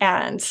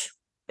 And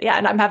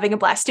I'm having a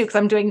blast too, because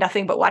I'm doing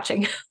nothing but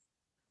watching.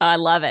 I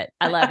love it.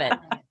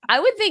 I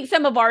would think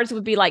some of ours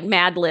would be like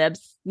Mad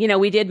Libs.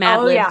 We did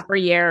Mad Libs for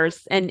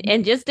years.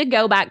 And just to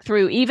go back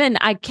through, even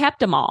I kept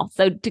them all.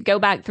 So to go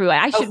back through,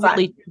 I should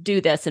really do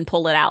this and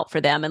pull it out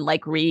for them and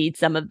like read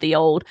some of the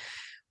old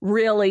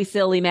really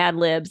silly Mad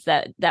Libs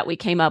that we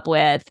came up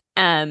with.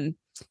 And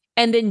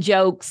then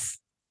jokes,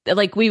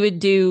 like we would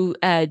do,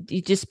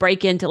 you just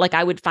break into, like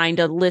I would find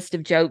a list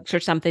of jokes or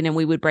something, and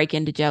we would break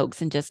into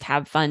jokes and just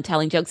have fun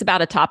telling jokes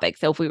about a topic.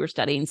 So if we were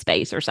studying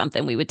space or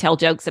something, we would tell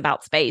jokes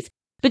about space.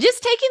 But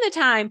just taking the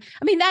time,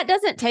 that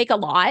doesn't take a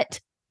lot,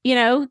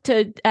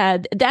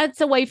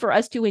 that's a way for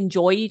us to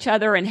enjoy each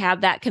other and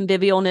have that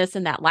convivialness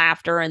and that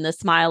laughter and the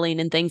smiling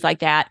and things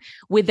like that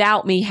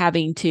without me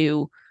having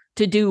to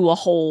do a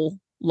whole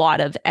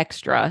lot of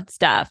extra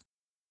stuff.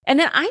 And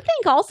then I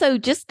think also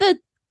just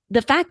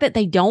the fact that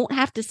they don't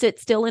have to sit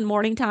still in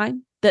morning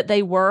time, that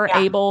they were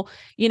able,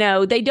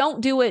 they don't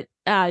do it.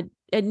 And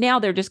now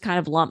they're just kind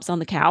of lumps on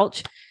the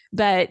couch.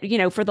 But,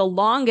 for the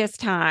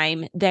longest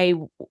time, they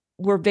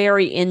were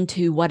very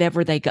into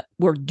whatever they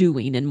were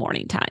doing in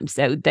morning time.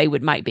 So they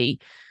might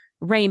be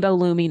rainbow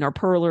looming or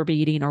perler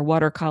beading or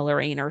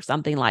watercoloring or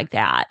something like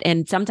that.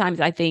 And sometimes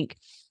I think,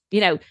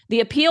 the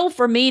appeal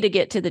for me to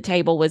get to the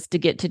table was to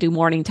get to do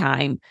morning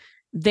time.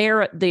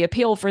 The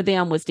appeal for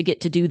them was to get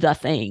to do the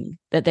thing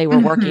that they were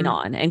working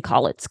on and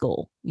call it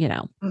school,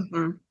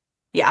 Mm-hmm.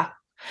 Yeah.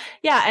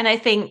 Yeah. And I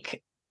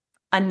think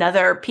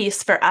another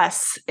piece for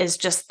us is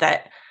just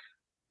that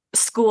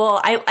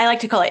school, I like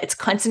to call it's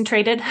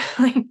concentrated.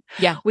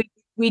 Yeah.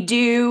 We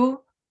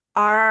do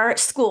our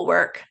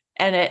schoolwork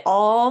and it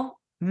all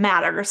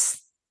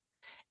matters.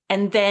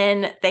 And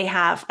then they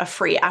have a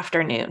free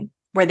afternoon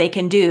where they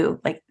can do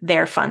like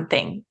their fun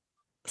thing.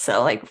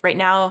 So like right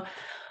now,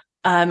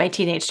 my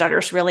teenage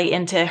daughter's really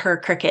into her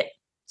cricket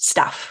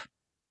stuff.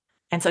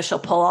 And so she'll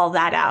pull all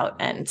that out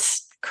and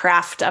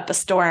craft up a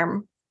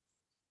storm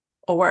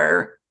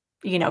or,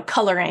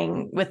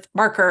 coloring with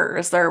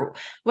markers or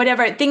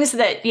whatever, things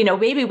that,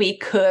 maybe we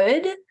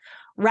could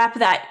wrap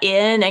that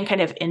in and kind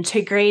of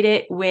integrate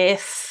it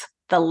with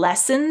the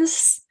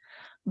lessons.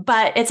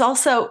 But it's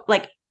also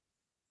like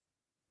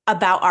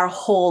about our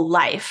whole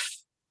life.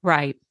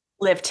 Right.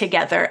 Live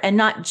together and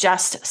not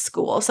just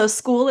school. So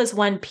school is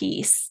one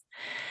piece.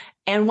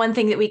 And one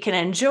thing that we can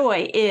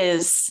enjoy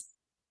is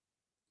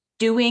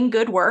doing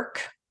good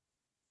work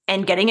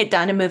and getting it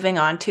done and moving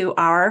on to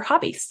our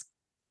hobbies.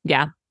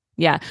 Yeah.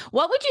 Yeah.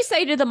 What would you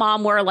say to the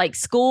mom where like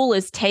school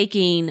is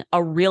taking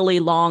a really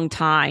long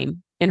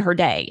time in her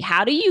day?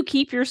 How do you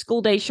keep your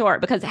school day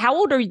short? Because how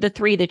old are the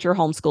three that you're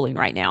homeschooling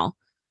right now?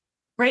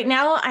 Right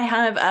now, I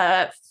have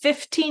a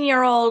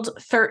 15-year-old,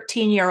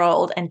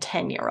 13-year-old, and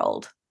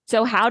 10-year-old.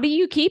 So how do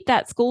you keep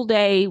that school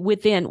day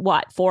within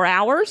 4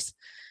 hours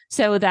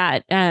so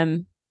that,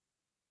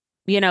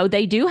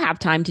 they do have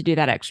time to do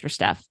that extra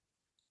stuff?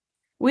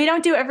 We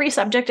don't do every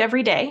subject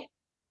every day.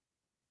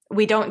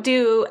 We don't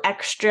do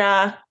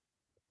extra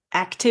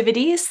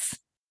activities.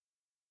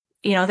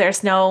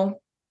 There's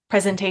no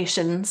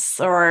presentations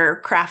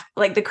or craft,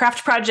 like the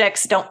craft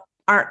projects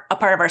aren't a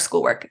part of our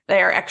schoolwork.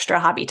 They are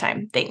extra hobby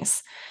time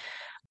things.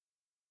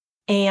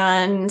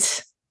 And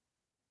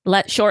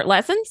short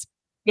lessons?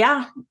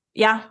 Yeah.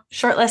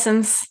 Short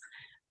lessons.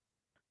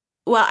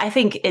 Well, I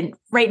think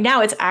right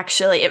now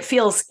it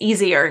feels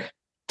easier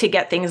to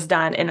get things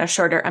done in a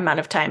shorter amount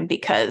of time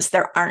because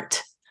there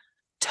aren't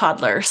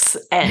toddlers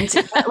and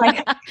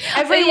like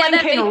everyone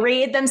can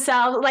read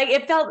themselves. Like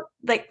it felt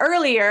like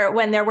earlier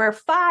when there were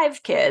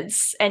 5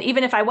 kids, and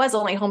even if I was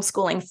only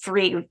homeschooling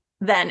 3,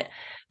 then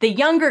the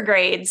younger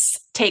grades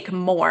take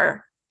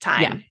more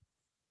time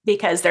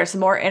because there's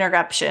more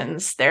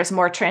interruptions, there's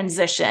more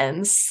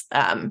transitions.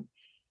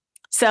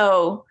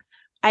 So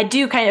I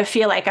do kind of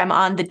feel like I'm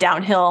on the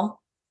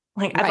downhill.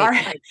 Like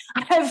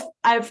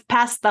I've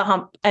passed the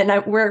hump,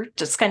 and we're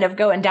just kind of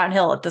going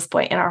downhill at this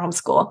point in our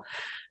homeschool.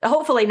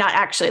 Hopefully not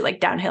actually like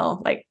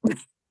downhill, like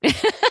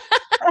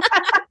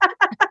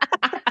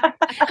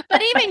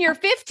But even your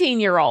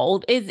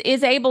 15-year-old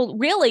is able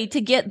really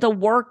to get the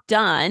work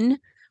done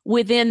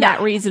within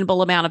that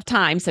reasonable amount of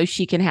time, so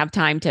she can have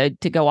time to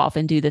go off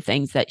and do the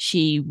things that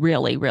she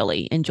really,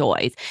 really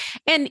enjoys.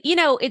 And,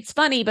 it's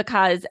funny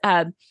because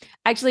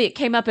actually it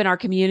came up in our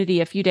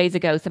community a few days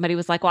ago. Somebody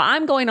was like, well,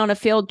 I'm going on a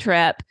field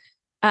trip.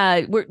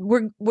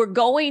 We're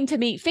going to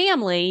meet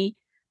family,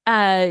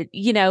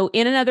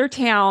 in another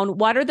town.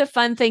 What are the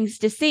fun things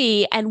to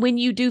see? And when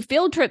you do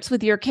field trips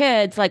with your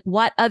kids, like,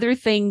 what other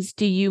things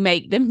do you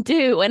make them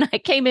do? And I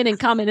came in and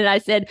commented, I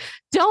said,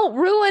 don't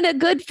ruin a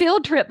good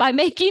field trip by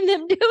making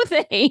them do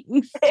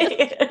things. And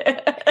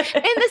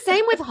the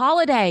same with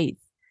holidays.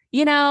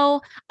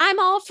 I'm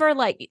all for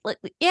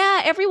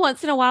every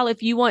once in a while,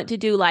 if you want to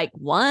do like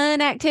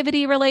one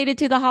activity related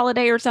to the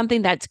holiday or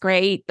something, that's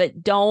great.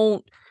 But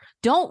don't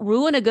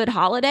ruin a good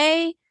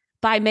holiday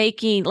by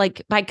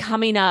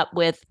coming up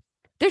with,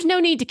 there's no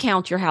need to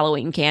count your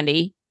Halloween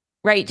candy,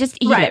 right? Just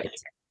eat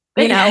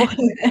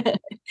it.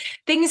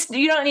 Things,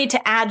 you don't need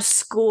to add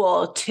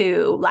school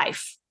to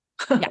life.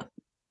 Yeah.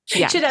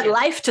 You should add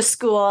life to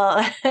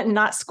school and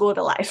not school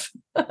to life.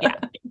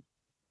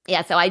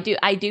 Yeah. So I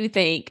do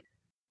think,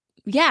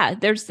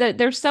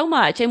 there's so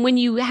much. And when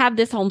you have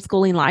this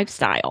homeschooling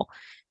lifestyle,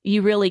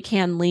 you really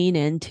can lean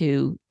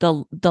into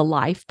the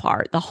life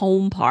part, the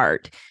home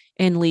part,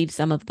 and leave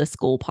some of the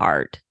school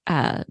part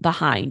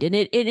behind. And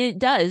it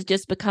does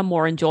just become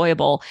more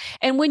enjoyable.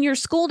 And when your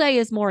school day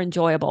is more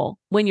enjoyable,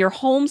 when your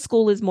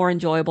homeschool is more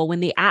enjoyable, when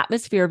the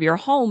atmosphere of your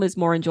home is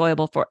more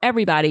enjoyable for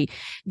everybody,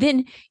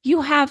 then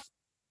you have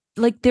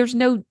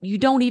you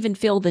don't even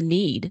feel the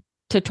need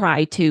to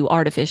try to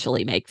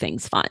artificially make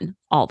things fun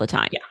all the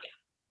time. Yeah.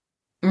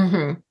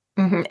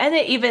 Mm-hmm. Mm-hmm. And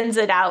it evens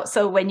it out.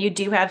 So when you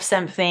do have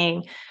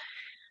something,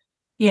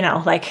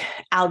 like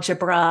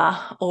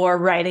algebra or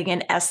writing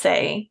an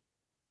essay,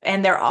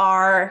 and there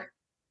are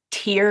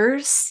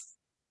tiers,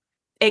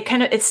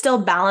 it still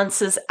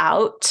balances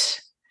out.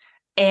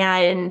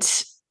 And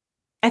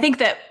I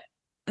think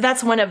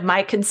that's one of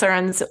my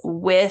concerns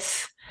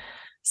with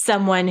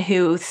someone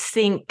who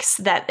thinks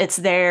that it's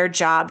their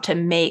job to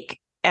make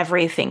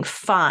everything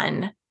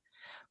fun,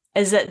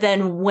 is that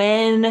then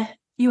when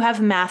you have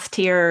math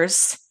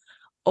tiers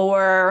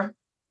or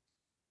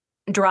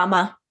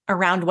drama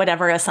around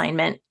whatever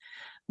assignment,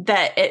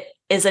 that it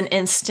is an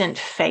instant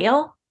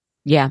fail.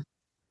 Yeah.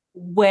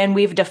 When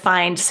we've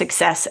defined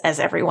success as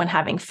everyone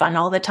having fun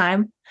all the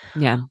time.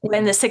 Yeah.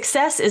 When the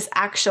success is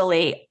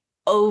actually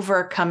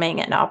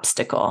overcoming an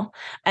obstacle.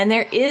 And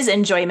there is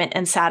enjoyment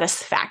and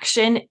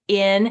satisfaction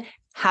in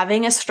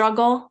having a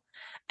struggle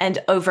and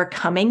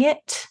overcoming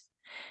it.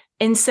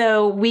 And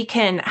so we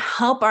can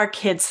help our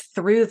kids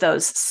through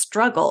those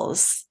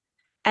struggles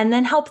and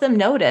then help them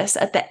notice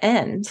at the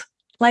end,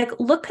 like,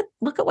 look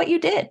at what you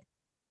did.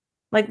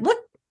 Like, look,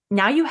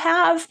 now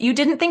you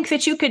didn't think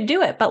that you could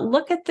do it, but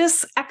look at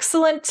this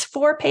excellent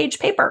 4-page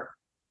paper.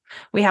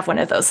 We have one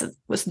of those that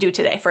was due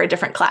today for a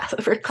different class,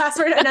 for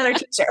another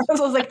teacher.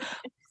 So I was like,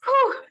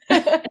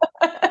 but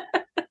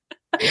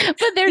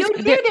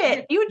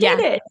you did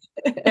it.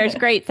 There's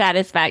great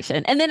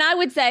satisfaction. And then I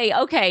would say,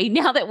 okay,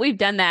 now that we've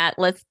done that,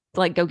 let's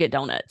go get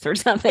donuts or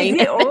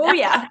something. Oh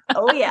yeah.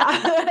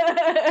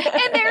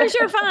 And there's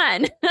your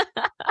fun.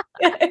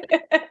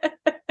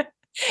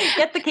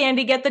 Get the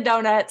candy, get the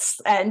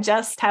donuts, and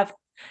just have,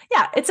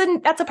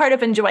 that's a part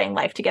of enjoying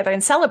life together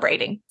and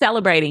celebrating.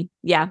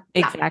 Yeah,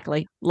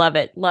 exactly. Love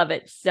it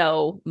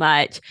so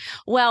much.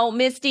 Well,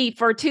 Mystie,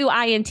 for two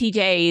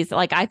INTJs,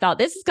 I thought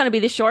this is going to be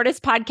the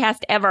shortest podcast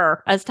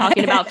ever, us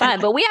talking about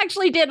fun, but we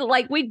actually did,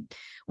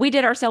 we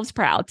did ourselves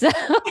proud. So.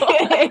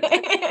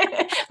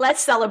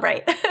 Let's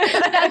celebrate.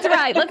 That's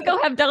right. Let's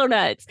go have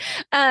donuts.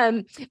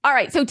 All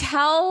right. So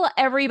tell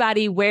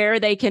everybody where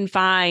they can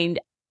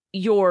find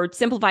your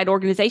simplified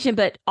organization,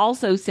 but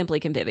also Simply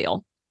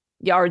Convivial,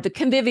 or the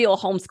Convivial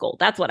Homeschool.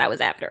 That's what I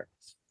was after.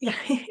 Yeah.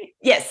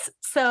 Yes.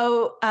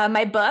 So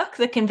my book,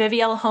 The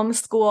Convivial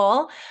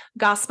Homeschool,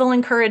 Gospel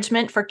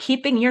Encouragement for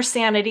Keeping Your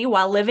Sanity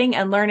While Living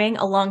and Learning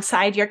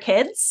Alongside Your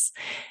Kids,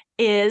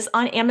 is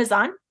on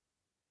Amazon.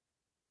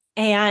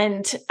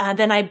 And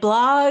then I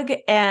blog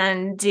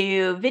and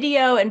do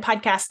video and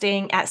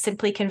podcasting at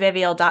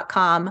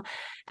simplyconvivial.com.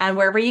 And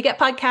wherever you get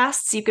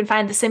podcasts, you can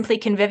find the Simply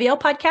Convivial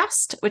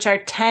podcast, which are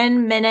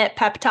 10-minute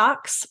pep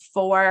talks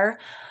for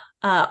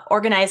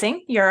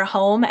organizing your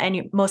home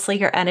and mostly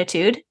your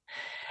attitude.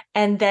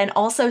 And then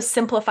also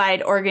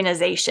Simplified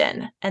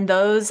Organization. And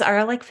those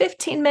are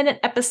 15-minute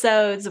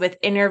episodes with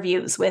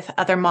interviews with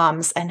other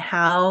moms and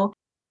how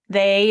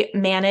they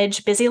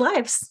manage busy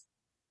lives.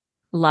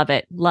 Love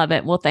it.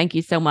 Well, thank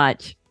you so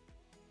much.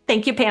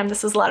 Thank you, Pam.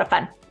 This was a lot of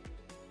fun.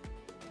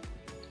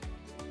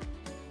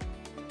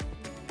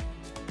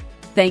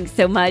 Thanks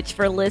so much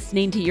for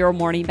listening to Your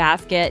Morning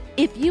Basket.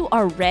 If you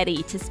are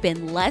ready to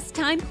spend less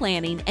time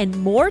planning and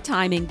more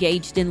time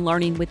engaged in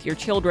learning with your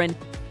children,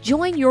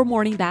 join Your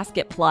Morning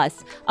Basket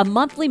Plus, a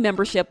monthly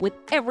membership with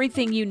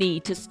everything you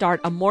need to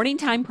start a morning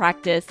time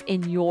practice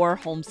in your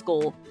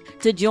homeschool.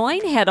 To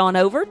join, head on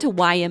over to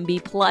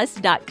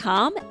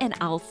ymbplus.com and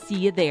I'll see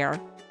you there.